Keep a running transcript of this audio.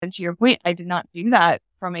And to your point, I did not do that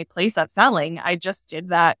from a place of selling. I just did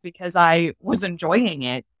that because I was enjoying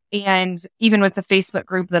it. And even with the Facebook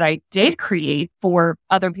group that I did create for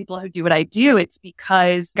other people who do what I do, it's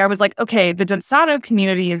because I was like, okay, the Dubsado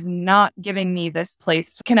community is not giving me this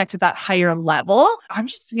place to connect to that higher level. I'm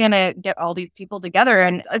just going to get all these people together.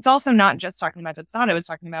 And it's also not just talking about Dubsado. It's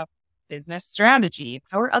talking about business strategy.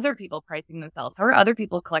 How are other people pricing themselves? How are other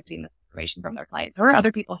people collecting this information from their clients? How are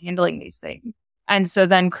other people handling these things? And so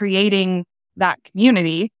then creating that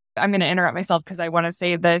community, I'm going to interrupt myself because I want to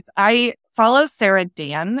say this. I follow Sarah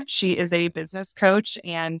Dan. She is a business coach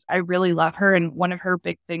and I really love her. And one of her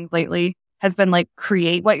big things lately has been like,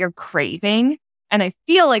 create what you're craving. And I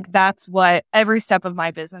feel like that's what every step of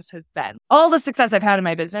my business has been. All the success I've had in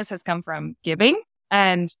my business has come from giving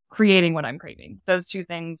and creating what I'm craving. Those two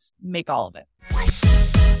things make all of it.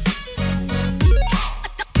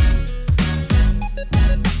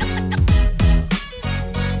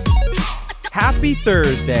 Happy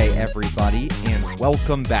Thursday, everybody, and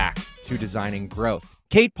welcome back to Designing Growth.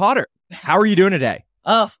 Cait Potter, how are you doing today?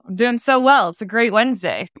 Oh, I'm doing so well. It's a great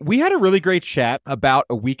Wednesday. We had a really great chat about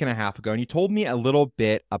a week and a half ago, and you told me a little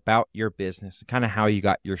bit about your business and kind of how you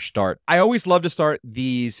got your start. I always love to start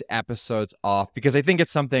these episodes off because I think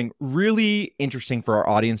it's something really interesting for our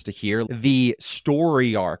audience to hear, the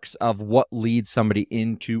story arcs of what leads somebody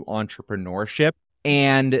into entrepreneurship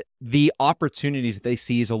and the opportunities that they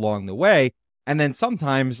seize along the way. And then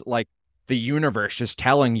sometimes, like, the universe just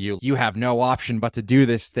telling you, you have no option but to do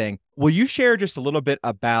this thing. Will you share just a little bit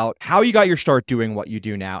about how you got your start doing what you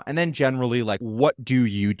do now? And then generally, like, what do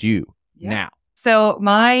you do now? So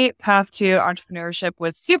my path to entrepreneurship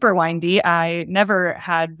was super windy. I never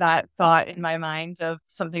had that thought in my mind of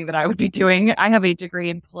something that I would be doing. I have a degree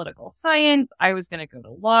in political science. I was going to go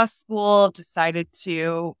to law school, decided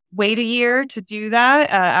to wait a year to do that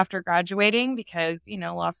after graduating because, you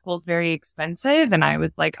know, law school is very expensive. And I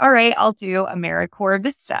was like, all right, I'll do AmeriCorps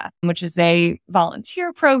Vista, which is a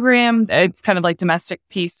volunteer program. It's kind of like domestic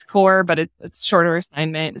Peace Corps, but it's shorter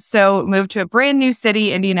assignment. So moved to a brand new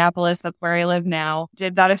city, Indianapolis. That's where I live now.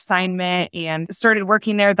 Did that assignment and started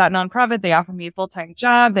working there at that nonprofit. They offered me a full-time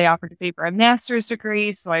job. They offered to pay for a master's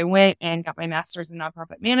degree. So I went and got my master's in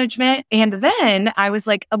nonprofit management. And then I was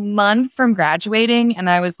like a month from graduating and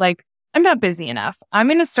I was like, I'm not busy enough. I'm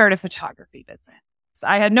going to start a photography business.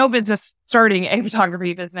 I had no business starting a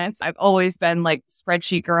photography business. I've always been like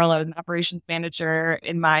spreadsheet girl. I was an operations manager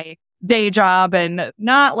in my day job and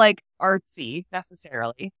not like artsy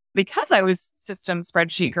necessarily. Because I was system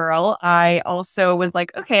spreadsheet girl, I also was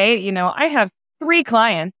like, okay, you know, I have 3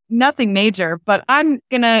 clients, nothing major, but I'm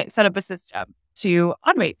going to set up a system to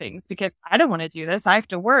automate things because I don't want to do this. I have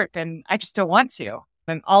to work and I just don't want to.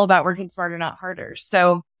 I'm all about working smarter, not harder.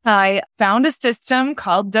 So I found a system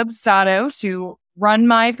called Dubsado to run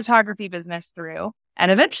my photography business through.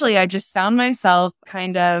 And eventually I just found myself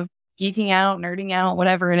kind of geeking out, nerding out,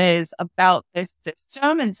 whatever it is about this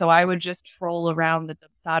system. And so I would just troll around the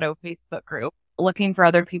Dubsado Facebook group looking for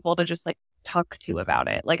other people to just like talk to about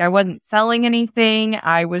it. Like I wasn't selling anything.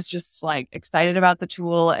 I was just like excited about the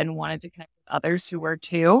tool and wanted to connect with others who were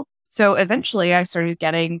too. So eventually I started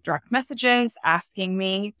getting direct messages asking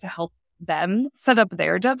me to help them set up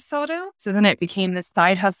their Dubsado. So then it became this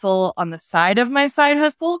side hustle on the side of my side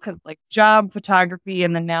hustle because like job photography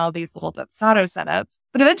and then now these little Dubsado setups.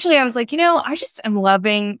 But eventually I was like, you know, I just am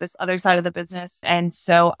loving this other side of the business. And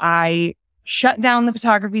so I shut down the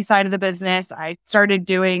photography side of the business. I started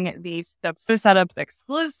doing these Dubsado setups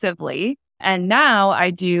exclusively. And now I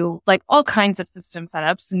do like all kinds of system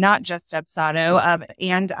setups, not just Dubsado.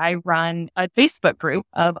 And I run a Facebook group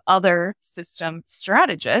of other system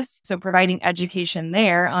strategists. So providing education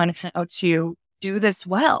there on how to do this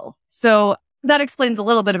well. So that explains a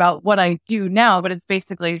little bit about what I do now, but it's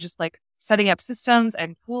basically just like setting up systems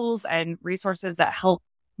and tools and resources that help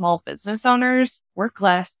small business owners work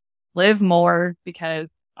less, live more, because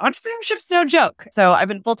entrepreneurship's no joke. So I've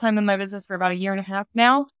been full-time in my business for about 1.5 years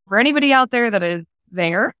now. For anybody out there that is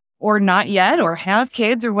there or not yet or has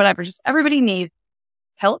kids or whatever, just everybody needs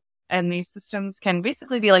help. And these systems can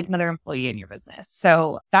basically be like another employee in your business.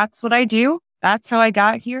 So that's what I do. That's how I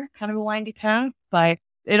got here. Kind of a windy path, but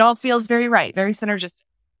it all feels very right, very synergistic.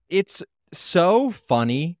 It's so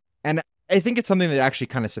funny. And I think it's something that actually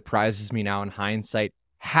kind of surprises me now in hindsight,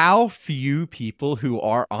 how few people who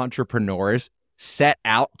are entrepreneurs set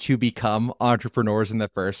out to become entrepreneurs in the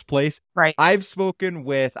first place. Right. I've spoken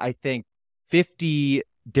with, I think, 50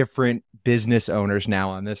 different business owners now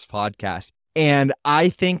on this podcast. And I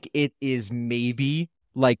think it is maybe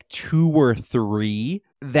like 2 or 3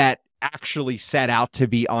 that actually set out to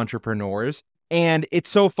be entrepreneurs. And it's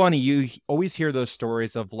so funny. You always hear those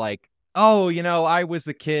stories of like, oh, I was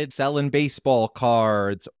the kid selling baseball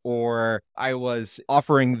cards, or I was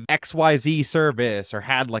offering XYZ service, or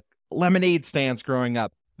had like lemonade stands growing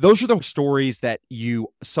up. Those are the stories that you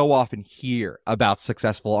so often hear about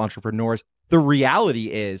successful entrepreneurs. The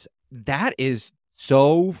reality is that is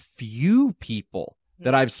so few people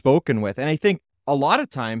that I've spoken with. And I think a lot of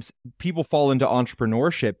times people fall into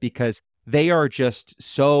entrepreneurship because they are just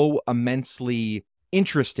so immensely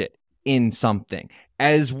interested in something.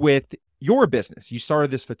 As with your business, you started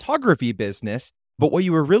this photography business, but what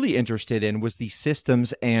you were really interested in was the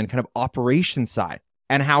systems and kind of operation side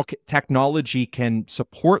and how technology can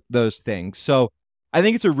support those things. So I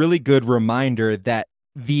think it's a really good reminder that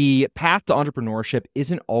the path to entrepreneurship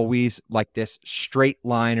isn't always like this straight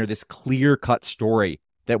line or this clear-cut story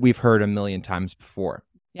that we've heard a million times before.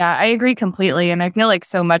 Yeah, I agree completely. And I feel like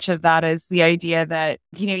so much of that is the idea that,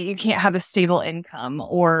 you can't have a stable income,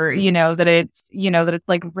 or, that it's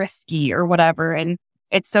like risky or whatever. And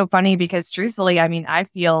it's so funny because truthfully, I mean, I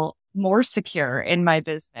feel more secure in my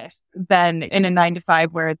business than in a 9 to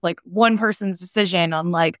 5 where it's like one person's decision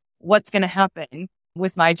on like what's going to happen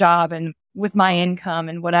with my job and with my income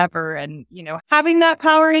and whatever. And, having that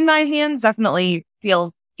power in my hands definitely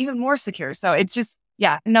feels even more secure. So it's just,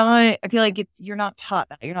 yeah, no, I feel like you're not taught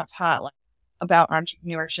that. You're not taught like about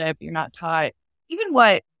entrepreneurship. You're not taught even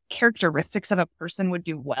what characteristics of a person would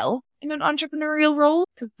do well in an entrepreneurial role,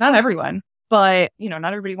 because not everyone, but not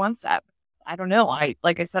everybody wants that. I don't know.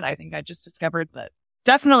 Like I said, I think I just discovered that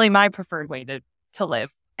definitely my preferred way to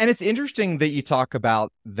live. And it's interesting that you talk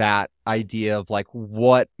about that idea of like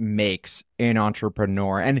what makes an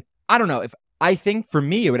entrepreneur. And I don't know, if I think for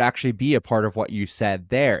me, it would actually be a part of what you said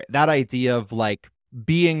there. That idea of like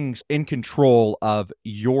being in control of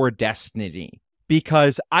your destiny.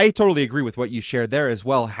 Because I totally agree with what you shared there as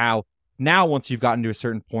well, how now once you've gotten to a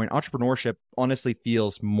certain point, entrepreneurship honestly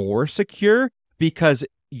feels more secure because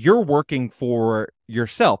you're working for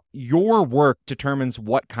yourself. Your work determines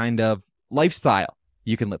what kind of lifestyle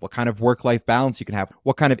you can live, what kind of work-life balance you can have,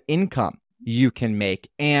 what kind of income you can make.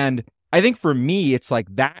 And I think for me, it's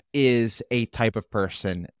like that is a type of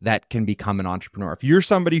person that can become an entrepreneur. If you're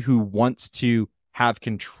somebody who wants to have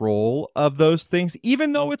control of those things,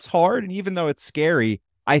 even though it's hard and even though it's scary,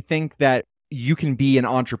 I think that you can be an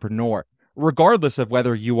entrepreneur, regardless of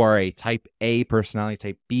whether you are a type A personality,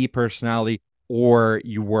 type B personality, or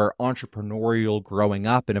you were entrepreneurial growing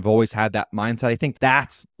up and have always had that mindset. I think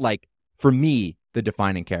that's like, for me, the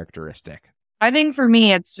defining characteristic. I think for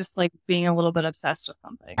me, it's just like being a little bit obsessed with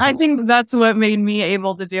something. I think that's what made me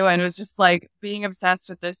able to do it. And it was just like being obsessed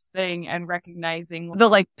with this thing and recognizing the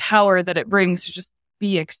like power that it brings to just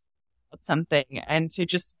be with something and to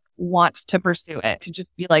just want to pursue it, to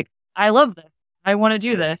just be like, I love this. I want to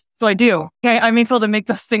do this. So I do. Okay. I'm able to make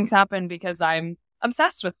those things happen because I'm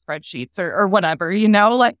obsessed with spreadsheets or whatever,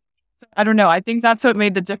 like, I don't know. I think that's what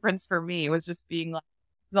made the difference for me, was just being like,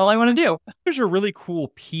 that's all I want to do. There's a really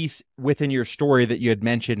cool piece within your story that you had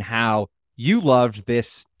mentioned how you loved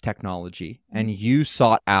this technology and you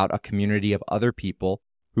sought out a community of other people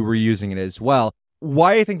who were using it as well.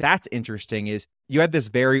 Why I think that's interesting is you had this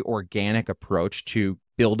very organic approach to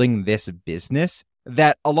building this business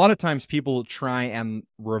that a lot of times people try and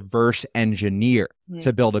reverse engineer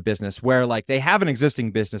to build a business, where like they have an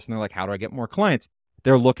existing business and they're like, how do I get more clients?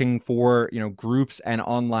 They're looking for, groups and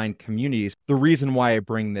online communities. The reason why I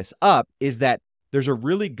bring this up is that there's a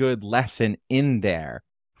really good lesson in there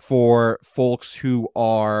for folks who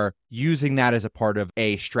are using that as a part of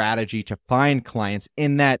a strategy to find clients,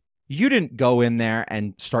 in that you didn't go in there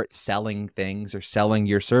and start selling things or selling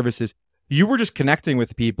your services. You were just connecting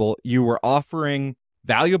with people. You were offering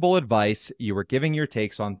valuable advice. You were giving your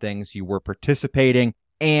takes on things. You were participating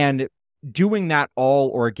and doing that all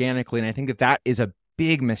organically. And I think that that is a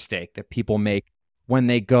big mistake that people make when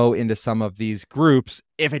they go into some of these groups.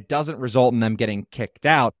 If it doesn't result in them getting kicked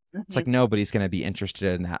out, it's like nobody's going to be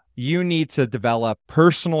interested in that. You need to develop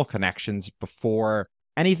personal connections before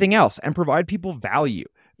anything else and provide people value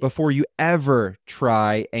before you ever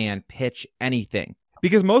try and pitch anything.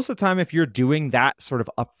 Because most of the time, if you're doing that sort of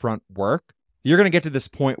upfront work, you're going to get to this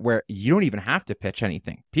point where you don't even have to pitch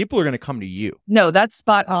anything. People are going to come to you. No, that's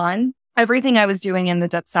spot on. Everything I was doing in the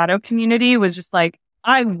Depsado community was just like,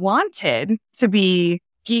 I wanted to be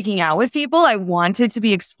geeking out with people. I wanted to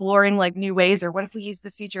be exploring like new ways, or what if we use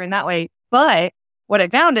this feature in that way? But what I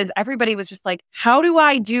found is everybody was just like, how do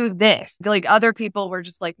I do this? Like other people were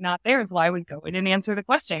just like not there. So I would go in and answer the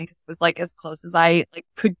question because it was like as close as I like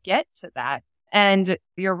could get to that. And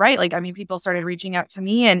you're right. Like, I mean, people started reaching out to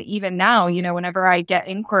me. And even now, whenever I get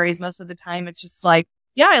inquiries, most of the time it's just like,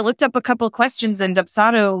 Yeah, I looked up a couple of questions in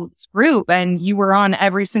Dubsato's group and you were on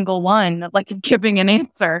every single one, like giving an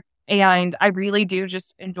answer. And I really do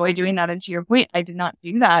just enjoy doing that. And to your point, I did not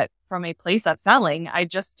do that from a place of selling. I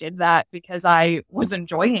just did that because I was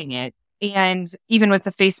enjoying it. And even with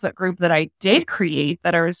the Facebook group that I did create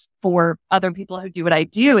that is for other people who do what I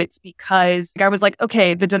do, it's because I was like,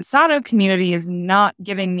 okay, the Dubsato community is not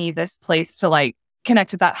giving me this place to like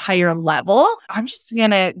connect at that higher level. I'm just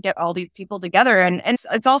going to get all these people together. And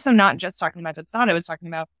it's also not just talking about Dubsato. It's talking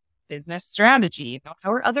about business strategy. You know,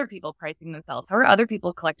 how are other people pricing themselves? How are other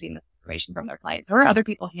people collecting this information from their clients? How are other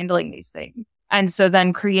people handling these things? And so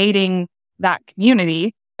then creating that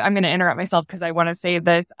community, I'm going to interrupt myself because I want to say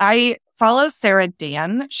that I follow Sarah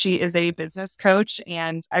Dan. She is a business coach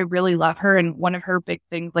and I really love her. And one of her big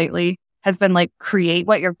things lately has been like, create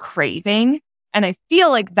what you're craving. And I feel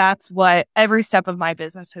like that's what every step of my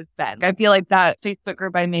business has been. I feel like that Facebook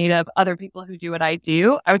group I made of other people who do what I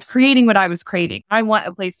do, I was creating what I was craving. I want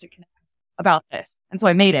a place to connect about this. And so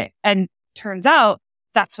I made it. And turns out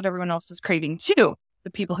that's what everyone else was craving too. The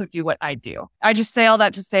people who do what I do. I just say all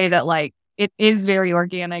that to say that like, it is very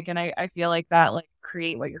organic. And I feel like that like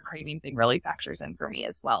create what you're craving thing really factors in for me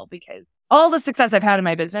as well, because all the success I've had in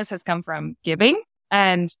my business has come from giving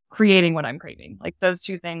and creating what I'm craving. Like those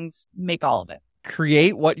two things make all of it.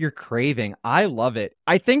 Create what you're craving. I love it.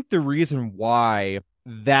 I think the reason why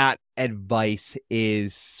that advice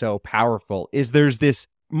is so powerful is there's this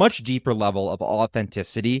much deeper level of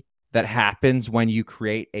authenticity that happens when you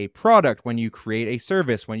create a product, when you create a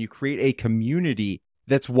service, when you create a community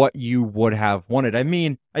that's what you would have wanted. I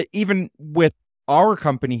mean, even with our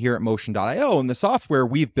company here at Motion.io and the software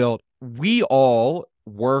we've built, we all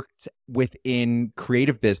worked within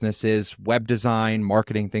creative businesses, web design,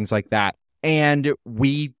 marketing, things like that. And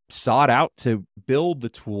we sought out to build the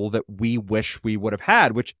tool that we wish we would have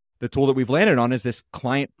had, which the tool that we've landed on is this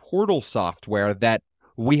client portal software that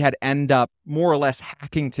we had end up more or less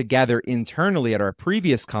hacking together internally at our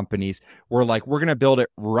previous companies. We're like, we're going to build it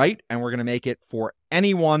right and we're going to make it for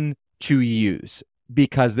anyone to use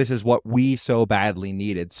because this is what we so badly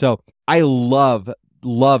needed. So I love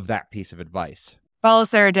that piece of advice. Follow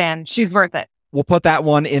Sarah Dan. She's worth it. We'll put that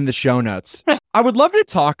one in the show notes. I would love to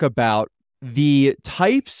talk about the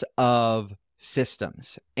types of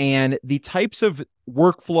systems and the types of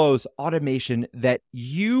workflows, automation that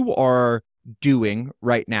you are doing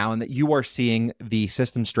right now and that you are seeing the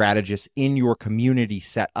system strategists in your community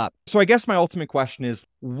set up. So I guess my ultimate question is,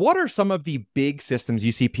 what are some of the big systems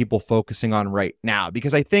you see people focusing on right now?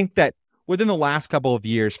 Because I think that within the last couple of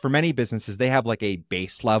years, for many businesses, they have like a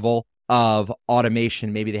base level of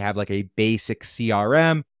automation. Maybe they have like a basic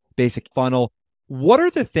CRM, basic funnel. What are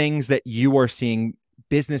the things that you are seeing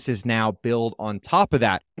businesses now build on top of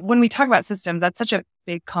that? When we talk about systems, that's such a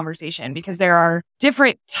big conversation because there are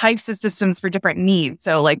different types of systems for different needs.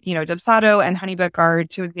 So like, you know, Dubsato and Honeybook are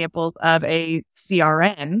two examples of a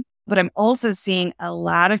CRM, but I'm also seeing a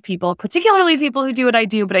lot of people, particularly people who do what I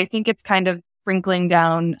do, but I think it's kind of sprinkling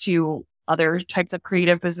down to other types of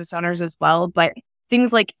creative business owners as well. But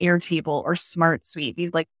things like Airtable or SmartSuite,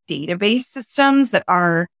 these like database systems that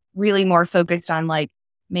are really more focused on like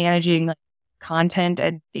managing like content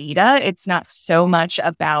and data. It's not so much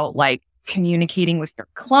about like communicating with your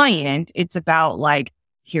client. It's about like,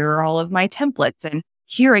 here are all of my templates and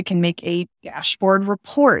here I can make a dashboard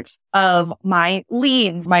report of my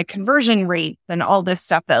leads, my conversion rates and all this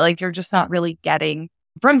stuff that like you're just not really getting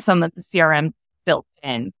from some of the CRM built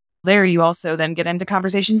in. There you also then get into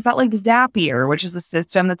conversations about like Zapier, which is a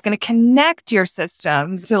system that's going to connect your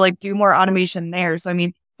systems to like do more automation there. So I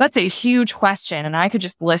mean, that's a huge question and I could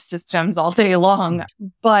just list systems all day long,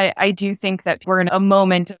 but I do think that we're in a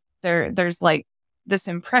moment there's like this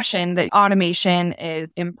impression that automation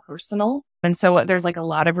is impersonal. And so there's like a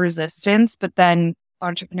lot of resistance, but then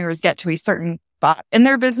entrepreneurs get to a certain spot in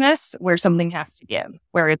their business where something has to give,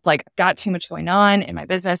 where it's like, I've got too much going on in my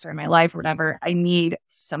business or in my life or whatever. I need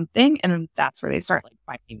something. And then that's where they start like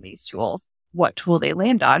finding these tools. What tool they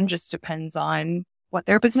land on just depends on what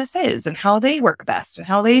their business is and how they work best and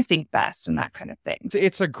how they think best and that kind of thing.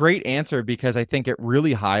 It's a great answer because I think it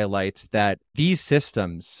really highlights that these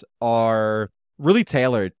systems are really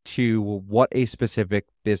tailored to what a specific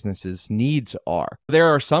business's needs are. There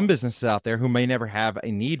are some businesses out there who may never have a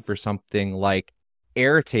need for something like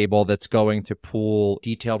Airtable that's going to pull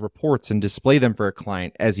detailed reports and display them for a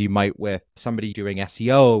client as you might with somebody doing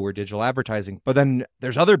SEO or digital advertising. But then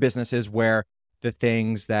there's other businesses where the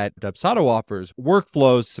things that Dubsato offers,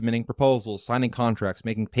 workflows, submitting proposals, signing contracts,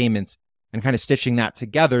 making payments, and kind of stitching that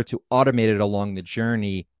together to automate it along the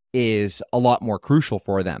journey is a lot more crucial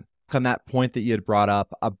for them. on that point that you had brought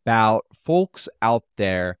up about folks out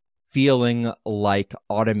there feeling like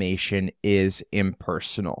automation is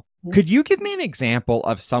impersonal. Could you give me an example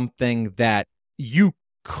of something that you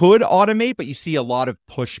could automate, but you see a lot of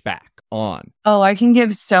pushback on? Oh, I can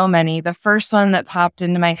give so many. The first one that popped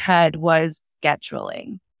into my head was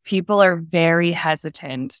scheduling. People are very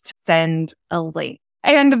hesitant to send a link.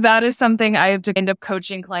 And that is something I have to end up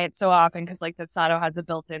coaching clients so often because like Dotsato has a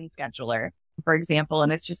built-in scheduler, for example.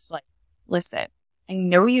 And it's just like, listen, I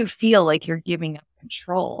know you feel like you're giving up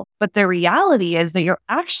control, but the reality is that you're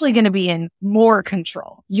actually going to be in more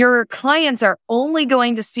control. Your clients are only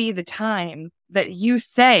going to see the time that you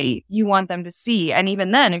say you want them to see. And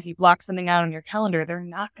even then, if you block something out on your calendar, they're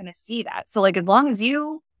not going to see that. So like, as long as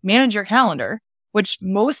you manage your calendar, which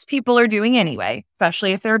most people are doing anyway,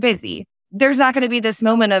 especially if they're busy, there's not going to be this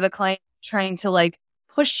moment of a client trying to like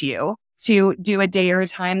push you to do a day or a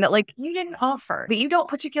time that like you didn't offer, that you don't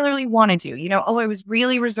particularly want to do. You know, oh, I was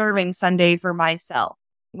really reserving Sunday for myself.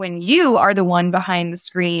 When you are the one behind the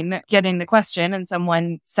screen getting the question and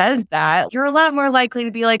someone says that, you're a lot more likely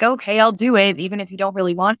to be like, okay, I'll do it, even if you don't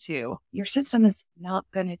really want to. Your system is not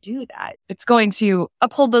going to do that. It's going to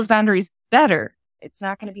uphold those boundaries better. It's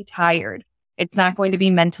not going to be tired. It's not going to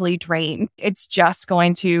be mentally drained. It's just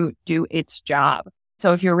going to do its job.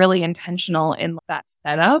 So if you're really intentional in that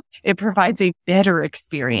setup, it provides a better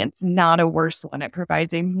experience, not a worse one. It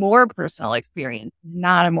provides a more personal experience,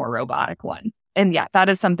 not a more robotic one. And yeah, that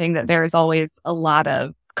is something that there is always a lot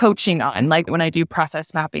of coaching on. Like when I do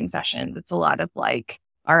process mapping sessions, it's a lot of like,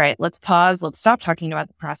 all right, let's pause. Let's stop talking about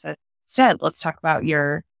the process. Instead, let's talk about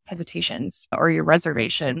your hesitations or your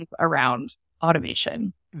reservations around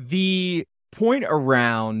automation. The point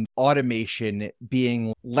around automation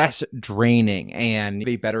being less draining and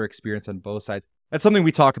a better experience on both sides, that's something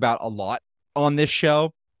we talk about a lot on this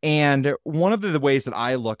show. And one of the ways that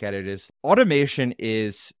I look at it is automation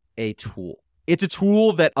is a tool. It's a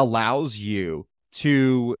tool that allows you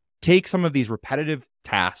to take some of these repetitive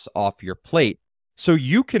tasks off your plate so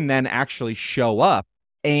you can then actually show up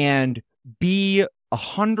and be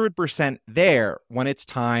 100% there when it's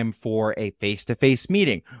time for a face-to-face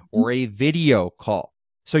meeting or a video call.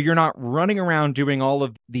 So you're not running around doing all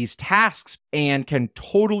of these tasks and can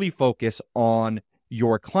totally focus on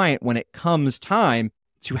your client when it comes time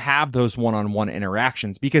to have those one-on-one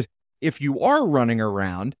interactions. Because if you are running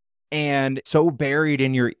around and so buried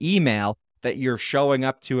in your email that you're showing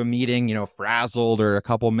up to a meeting, frazzled or a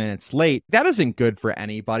couple minutes late, that isn't good for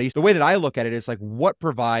anybody. The way that I look at it is like, what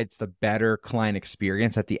provides the better client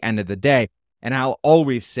experience at the end of the day? And I'll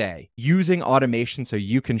always say using automation so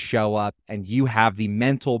you can show up and you have the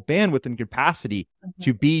mental bandwidth and capacity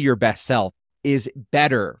to be your best self is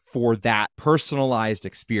better for that personalized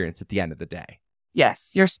experience at the end of the day.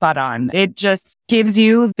 Yes, you're spot on. It just gives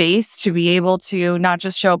you space to be able to not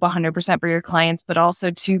just show up 100% for your clients, but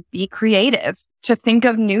also to be creative, to think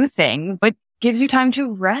of new things. It gives you time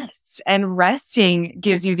to rest, and resting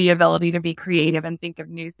gives you the ability to be creative and think of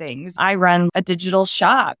new things. I run a digital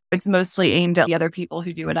shop. It's mostly aimed at the other people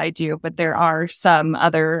who do what I do, but there are some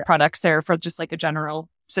other products there for just like a general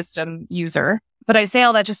system user. But I say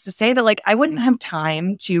all that just to say that like I wouldn't have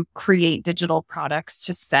time to create digital products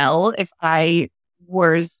to sell if I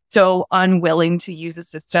was so unwilling to use a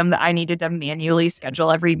system that I needed to manually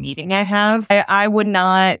schedule every meeting I have. I would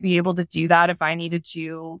not be able to do that if I needed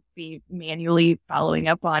to be manually following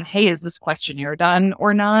up on, hey, is this questionnaire done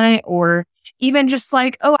or not? Or even just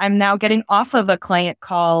like, oh, I'm now getting off of a client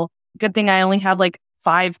call. Good thing I only have like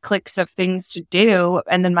 5 clicks of things to do.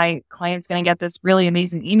 And then my client's going to get this really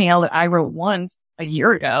amazing email that I wrote once a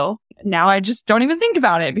year ago. Now I just don't even think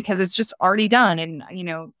about it because it's just already done. And,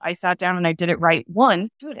 I sat down and I did it right one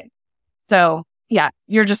shooting. So yeah,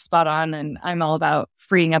 you're just spot on. And I'm all about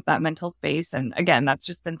freeing up that mental space. And again, that's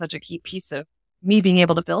just been such a key piece of me being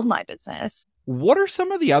able to build my business. What are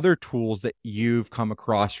some of the other tools that you've come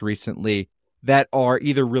across recently that are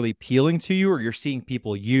either really appealing to you or you're seeing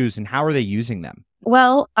people use, and how are they using them?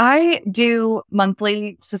 Well, I do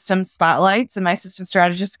monthly system spotlights in my system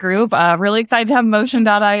strategist group. Really excited to have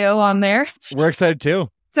motion.io on there. We're excited too.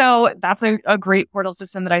 So that's a great portal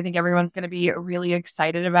system that I think everyone's going to be really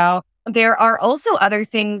excited about. There are also other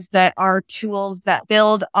things that are tools that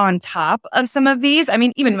build on top of some of these. I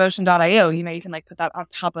mean, even motion.io, you can like put that on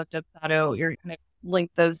top of Dotsato. You're going to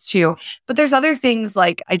link those too. But there's other things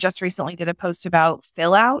like I just recently did a post about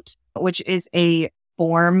Fill Out, which is a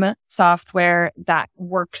form software that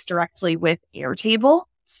works directly with Airtable.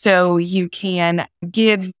 So you can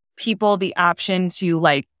give people the option to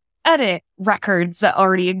like edit records that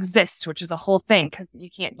already exist, which is a whole thing because you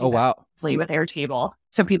can't do Oh, wow. that with Airtable.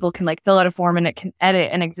 So people can fill out a form and it can edit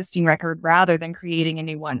an existing record rather than creating a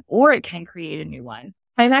new one, or it can create a new one.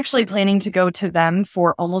 I'm actually planning to go to them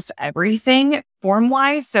for almost everything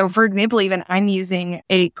form-wise. So for example, even I'm using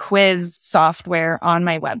a quiz software on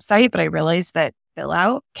my website, but I realized that fill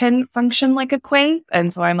out can function like a quiz.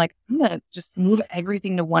 And so I'm like, I'm going to just move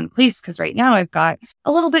everything to one place because right now I've got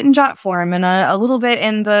a little bit in Jotform and a little bit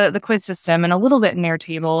in the quiz system and a little bit in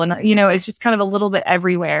Airtable. And, it's just kind of a little bit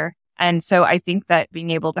everywhere. And so I think that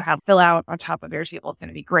being able to have fill out on top of Airtable is going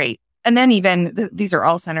to be great. And then even these are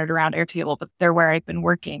all centered around Airtable, but they're where I've been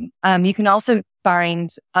working. You can also find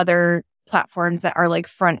other platforms that are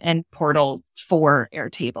front end portals for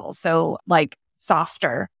Airtable. So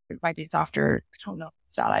Softer, it might be Softer. I don't know if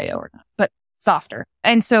it's .io or not, but Softer.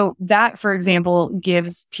 And so that, for example,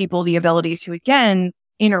 gives people the ability to, again,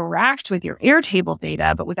 interact with your Airtable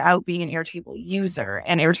data, but without being an Airtable user,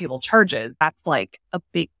 and Airtable charges. That's a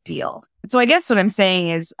big deal. So I guess what I'm saying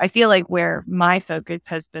is I feel like where my focus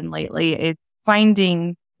has been lately is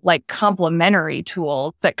finding complementary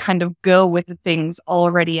tools that kind of go with the things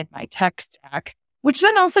already in my tech stack, which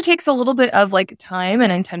then also takes a little bit of time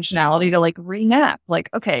and intentionality to remap.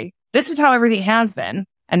 Okay, this is how everything has been.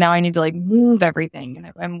 And now I need to move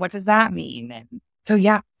everything. And what does that mean? And so,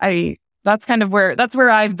 yeah, that's where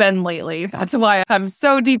I've been lately. That's why I'm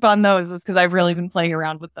so deep on those, is because I've really been playing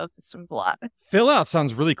around with those systems a lot. Fill out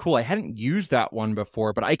sounds really cool. I hadn't used that one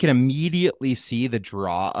before, but I can immediately see the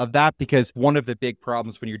draw of that, because one of the big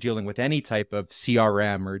problems when you're dealing with any type of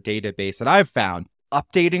CRM or database that I've found,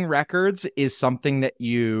 updating records is something that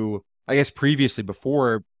I guess previously,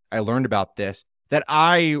 before I learned about this, that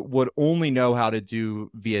I would only know how to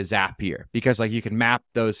do via Zapier, because you can map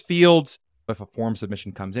those fields if a form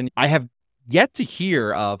submission comes in. I have yet to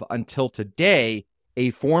hear of, until today,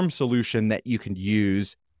 a form solution that you can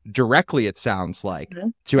use directly, it sounds like,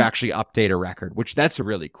 to actually update a record, which that's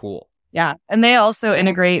really cool. Yeah. And they also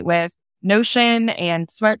integrate with Notion and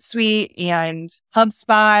SmartSuite and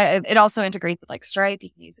HubSpot. It also integrates with Stripe. You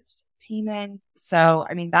can use it to payment. So,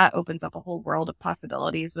 that opens up a whole world of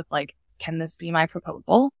possibilities with can this be my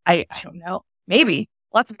proposal? I don't know. Maybe.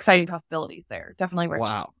 Lots of exciting possibilities there. Definitely worth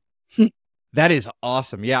Wow. That is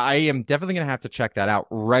awesome. Yeah, I am definitely going to have to check that out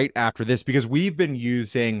right after this, because we've been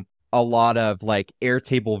using a lot of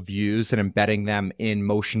Airtable views and embedding them in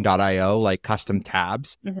motion.io, custom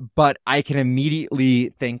tabs. Mm-hmm. But I can immediately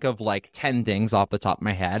think of 10 things off the top of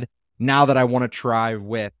my head now that I want to try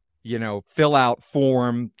with, fill out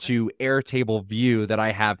form to Airtable view that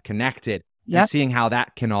I have connected, and seeing how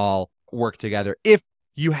that can all work together. If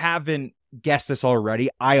you haven't guessed this already,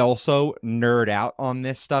 I also nerd out on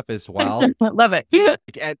this stuff as well. Love it.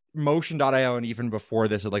 At motion.io, and even before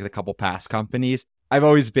this at a couple past companies, I've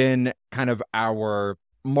always been kind of our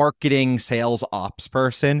marketing sales ops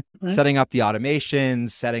person, setting up the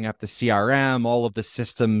automations, setting up the CRM, all of the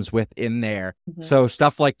systems within there. So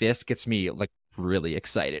stuff like this gets me really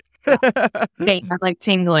excited. I'm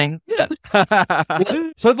tingling.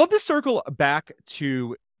 So I'd love to circle back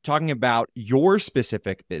to talking about your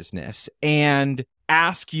specific business and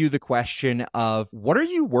ask you the question of, what are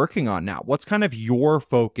you working on now? What's kind of your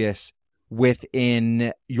focus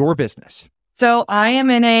within your business? So I am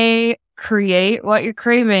in a create what you're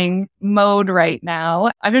craving mode right now.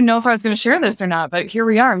 I didn't know if I was going to share this or not, but here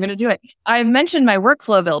we are. I'm going to do it. I've mentioned my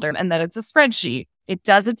workflow builder and that it's a spreadsheet. It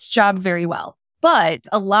does its job very well. But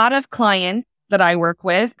a lot of clients that I work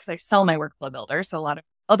with, because I sell my workflow builder, so a lot of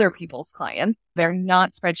other people's clients, they're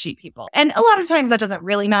not spreadsheet people. And a lot of times that doesn't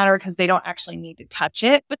really matter because they don't actually need to touch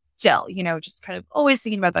it. But still, just kind of always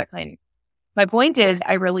thinking about that client. My point is,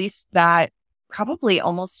 I released that probably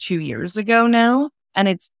almost 2 years ago now. And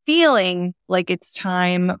it's feeling like it's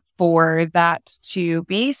time for that to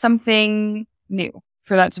be something new,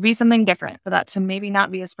 for that to be something different, for that to maybe not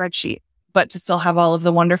be a spreadsheet, but to still have all of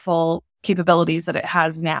the wonderful capabilities that it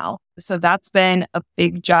has now. So that's been a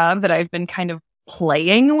big job that I've been kind of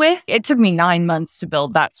playing with. It took me 9 months to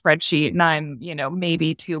build that spreadsheet, and I'm,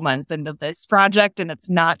 maybe 2 months into this project, and it's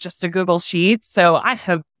not just a Google Sheet. So I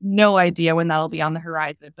have no idea when that'll be on the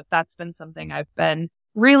horizon, but that's been something I've been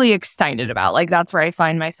really excited about. That's where I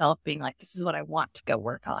find myself being this is what I want to go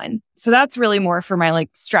work on. So that's really more for my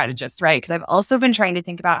strategist, right? Because I've also been trying to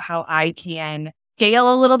think about how I can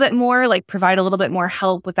scale a little bit more, provide a little bit more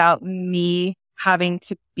help without me having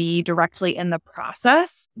to be directly in the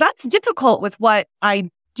process. That's difficult with what I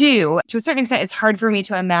do. To a certain extent, it's hard for me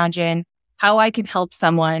to imagine how I can help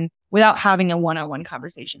someone without having a one-on-one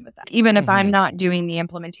conversation with them. Even if I'm not doing the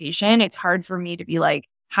implementation, it's hard for me to be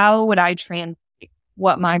how would I translate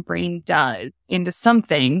what my brain does into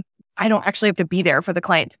something I don't actually have to be there for the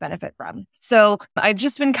client to benefit from. So I've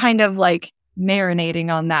just been kind of like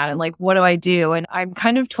marinating on that and like, what do I do? And I'm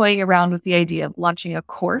kind of toying around with the idea of launching a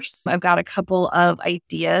course. I've got a couple of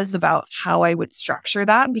ideas about how I would structure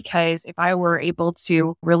that, because if I were able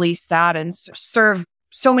to release that and serve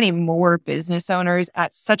so many more business owners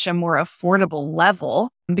at such a more affordable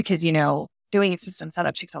level, because, doing a system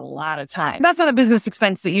setup takes a lot of time. That's not a business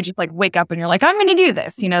expense that you just like wake up and you're like, I'm going to do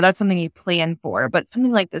this. That's something you plan for. But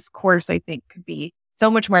something like this course, I think, could be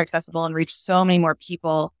so much more accessible and reach so many more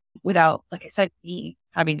people without, like I said, me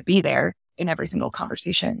having to be there in every single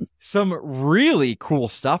conversation. Some really cool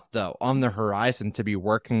stuff, though, on the horizon to be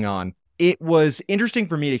working on. It was interesting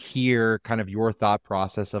for me to hear kind of your thought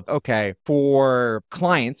process of, okay, for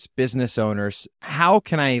clients, business owners, how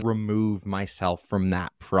can I remove myself from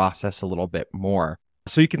that process a little bit more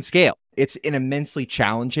so you can scale? It's an immensely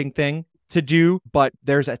challenging thing to do, but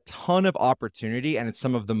there's a ton of opportunity, and it's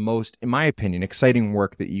some of the most, in my opinion, exciting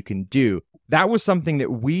work that you can do. That was something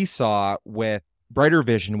that we saw with Brighter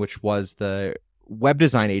Vision, which was the web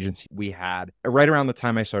design agency we had. Right around the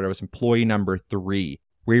time I started, I was employee number 3.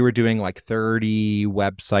 We were doing like 30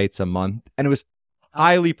 websites a month, and it was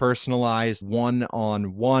highly personalized,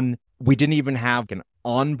 one-on-one. We didn't even have an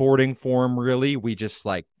onboarding form, really. We just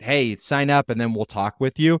like, hey, sign up and then we'll talk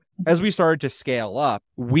with you. As we started to scale up,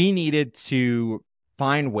 we needed to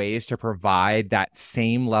find ways to provide that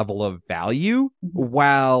same level of value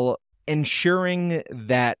while ensuring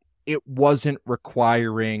that it wasn't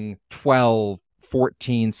requiring 12,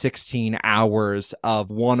 14, 16 hours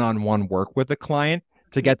of one-on-one work with the client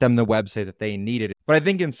to get them the website that they needed. But I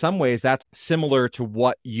think in some ways that's similar to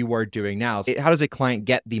what you are doing now. How does a client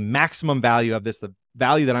get the maximum value of this, the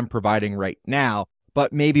value that I'm providing right now,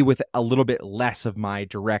 but maybe with a little bit less of my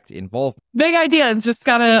direct involvement? Big idea. It's just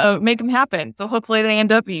got to make them happen. So hopefully they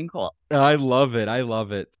end up being cool. I love it. I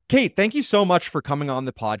love it. Cait, thank you so much for coming on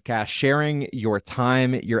the podcast, sharing your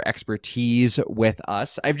time, your expertise with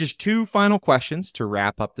us. I have just 2 final questions to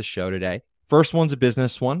wrap up the show today. First one's a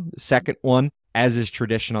business one. The second one, as is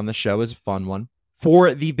tradition on the show, is a fun one.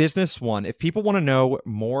 For the business one, if people want to know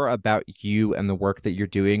more about you and the work that you're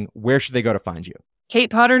doing, where should they go to find you?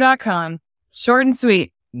 CaitPotter.com. Short and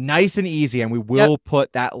sweet. Nice and easy. And we will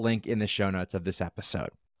put that link in the show notes of this episode.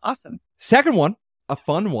 Awesome. Second one, a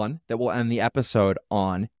fun one that we'll end the episode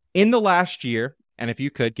on. In the last year, and if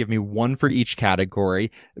you could give me one for each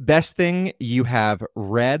category, best thing you have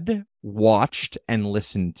read, watched, and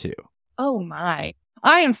listened to. Oh my.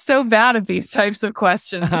 I am so bad at these types of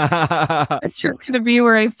questions. It's just going to be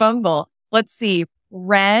where I fumble. Let's see.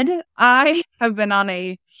 Read. I have been on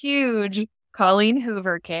a huge Colleen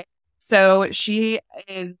Hoover kick. So she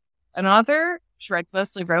is an author. She writes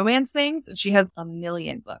mostly romance things, and she has a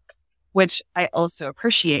million books, which I also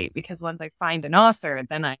appreciate, because once I find an author,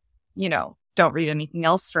 then I, don't read anything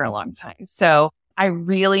else for a long time. So I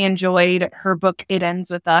really enjoyed her book, It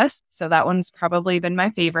Ends With Us. So that one's probably been my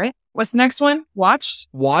favorite. What's the next one? Watched?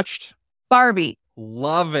 Barbie.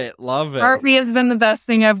 Love it. Love it. Barbie has been the best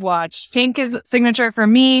thing I've watched. Pink is signature for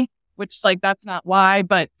me, which that's not why,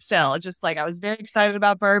 but still, it's just I was very excited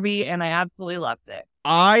about Barbie and I absolutely loved it.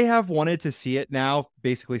 I have wanted to see it now,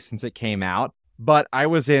 basically since it came out. But I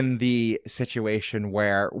was in the situation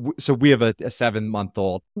where, so we have a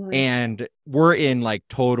 7-month-old, and we're in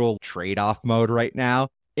total trade-off mode right now.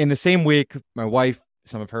 In the same week, my wife,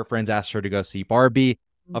 some of her friends asked her to go see Barbie.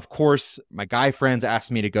 Of course, my guy friends asked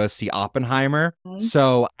me to go see Oppenheimer.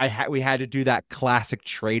 So we had to do that classic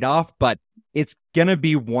trade-off, but it's going to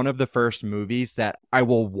be one of the first movies that I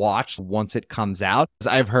will watch once it comes out.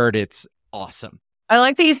 I've heard it's awesome. I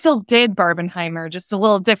like that you still did Barbenheimer, just a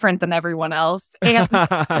little different than everyone else. And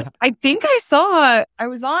I think I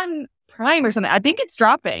was on Prime or something. I think it's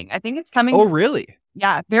dropping. I think it's coming. Oh, really?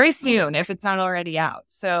 Yeah, very soon, if it's not already out.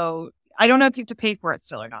 So I don't know if you have to pay for it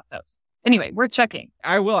still or not, though. Anyway, worth checking.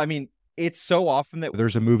 I will. I mean, it's so often that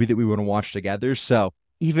there's a movie that we want to watch together. So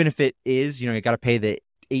even if it is, you got to pay the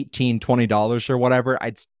 $18, $20 or whatever,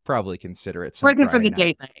 I'd probably consider it. Working for the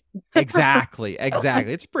date night. Exactly.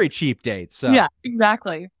 It's a pretty cheap date. So yeah,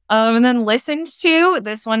 exactly. And then listened to,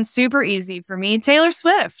 this one's super easy for me, Taylor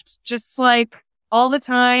Swift, just all the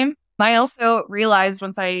time. I also realized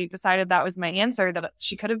once I decided that was my answer that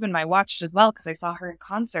she could have been my watched as well, because I saw her in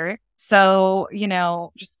concert. So,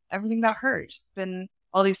 just everything about her. She's been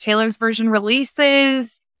all these Taylor's version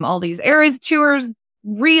releases, all these Eras tours,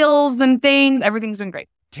 reels and things. Everything's been great.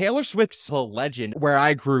 Taylor Swift's a legend where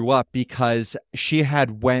I grew up, because she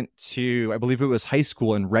had went to, I believe it was high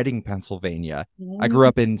school in Reading, Pennsylvania. I grew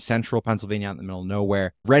up in central Pennsylvania out in the middle of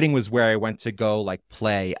nowhere. Reading was where I went to go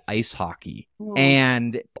play ice hockey.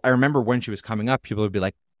 And I remember when she was coming up, people would be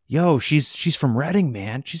like, yo, she's from Reading,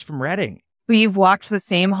 man. She's from Reading. We've walked the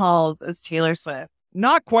same halls as Taylor Swift.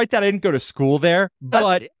 Not quite that. I didn't go to school there,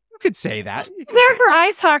 but you could say that. There for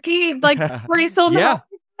ice hockey, like where you sold yeah.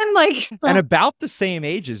 and like and about the same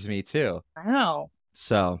age as me too. Wow.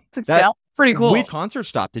 So that's pretty cool. Which concert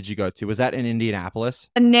stop did you go to? Was that in Indianapolis?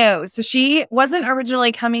 No. So she wasn't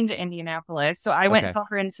originally coming to Indianapolis. So I went and saw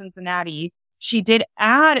her in Cincinnati. She did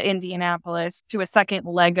add Indianapolis to a second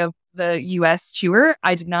leg of the US tour.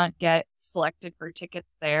 I did not get selected for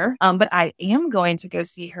tickets there. But I am going to go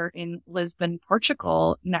see her in Lisbon,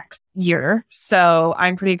 Portugal next year. So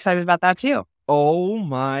I'm pretty excited about that too. Oh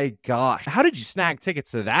my gosh. How did you snag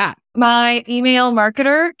tickets to that? My email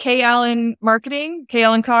marketer, Kay Allen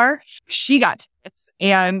Carr, she got tickets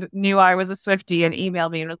and knew I was a Swiftie and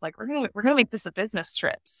emailed me and was like, we're gonna make this a business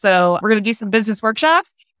trip. So we're gonna do some business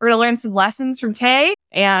workshops. We're gonna learn some lessons from Tay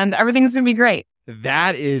and everything's gonna be great.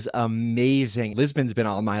 That is amazing. Lisbon's been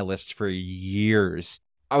on my list for years.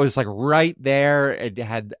 I was like right there. It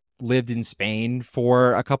had lived in Spain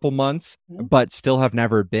for a couple months, but still have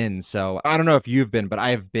never been. So I don't know if you've been, but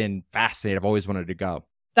I've been fascinated. I've always wanted to go.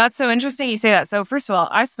 That's so interesting you say that. So first of all,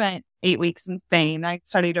 I spent 8 weeks in Spain. I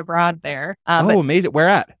studied abroad there. Amazing. Where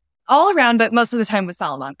at? All around, but most of the time was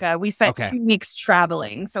Salamanca. We spent 2 weeks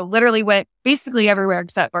traveling. So literally went basically everywhere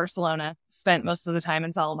except Barcelona. Spent most of the time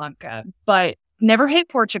in Salamanca, but never hit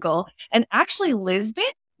Portugal. And actually Lisbon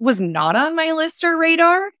was not on my list or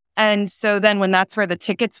radar. And so then when that's where the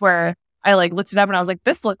tickets were, I like looked it up and I was like,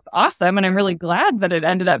 this looks awesome. And I'm really glad that it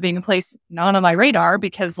ended up being a place not on my radar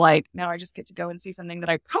because like now I just get to go and see something that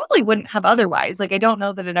I probably wouldn't have otherwise. Like I don't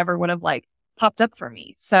know that it ever would have like popped up for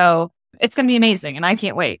me. So it's going to be amazing and I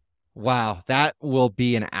can't wait. Wow, that will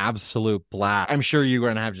be an absolute blast. I'm sure you're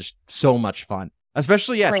going to have just so much fun,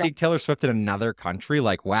 especially, seeing Taylor Swift in another country.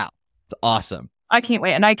 Like, wow, it's awesome. I can't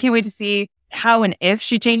wait. And I can't wait to see how and if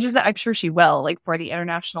she changes it. I'm sure she will, like for the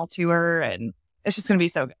international tour. And it's just going to be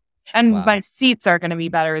so good. And my seats are going to be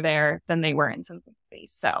better there than they were in Cincinnati.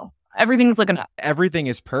 So everything's looking up. Everything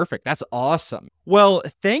is perfect. That's awesome. Well,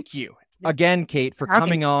 thank you again, Cait, for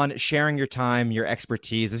coming on, sharing your time, your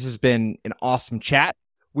expertise. This has been an awesome chat.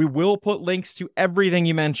 We will put links to everything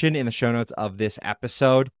you mentioned in the show notes of this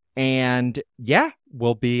episode. And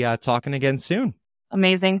we'll be talking again soon.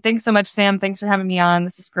 Amazing. Thanks so much, Sam. Thanks for having me on.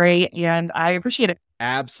 This is great. And I appreciate it.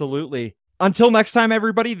 Absolutely. Until next time,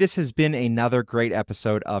 everybody, this has been another great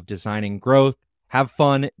episode of Designing Growth. Have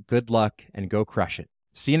fun, good luck, and go crush it.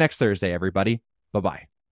 See you next Thursday, everybody. Bye-bye.